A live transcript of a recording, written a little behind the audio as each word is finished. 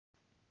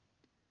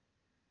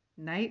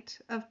Knight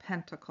of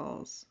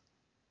Pentacles.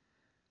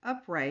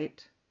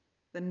 Upright,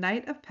 the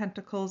Knight of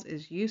Pentacles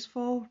is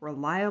useful,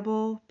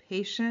 reliable,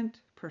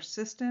 patient,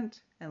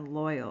 persistent, and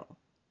loyal.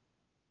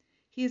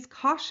 He is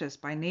cautious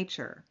by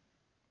nature,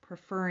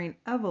 preferring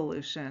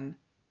evolution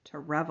to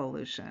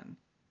revolution,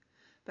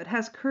 but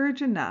has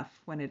courage enough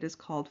when it is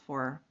called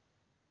for.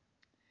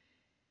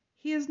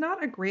 He is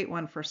not a great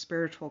one for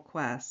spiritual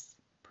quests,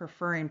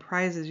 preferring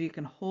prizes you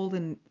can hold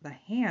in the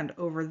hand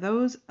over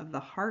those of the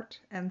heart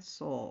and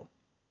soul.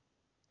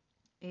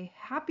 A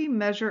happy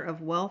measure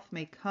of wealth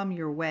may come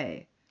your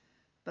way,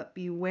 but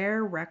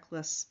beware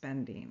reckless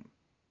spending.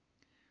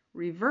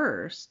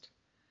 Reversed,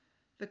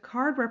 the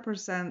card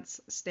represents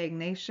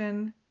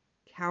stagnation,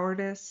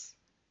 cowardice,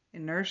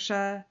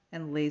 inertia,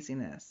 and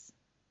laziness.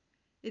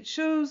 It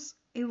shows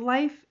a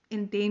life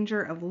in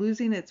danger of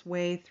losing its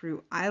way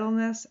through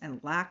idleness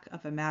and lack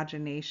of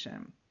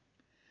imagination,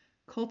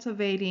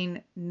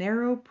 cultivating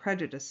narrow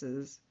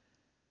prejudices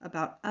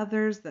about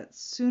others that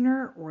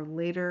sooner or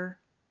later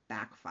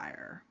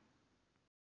backfire.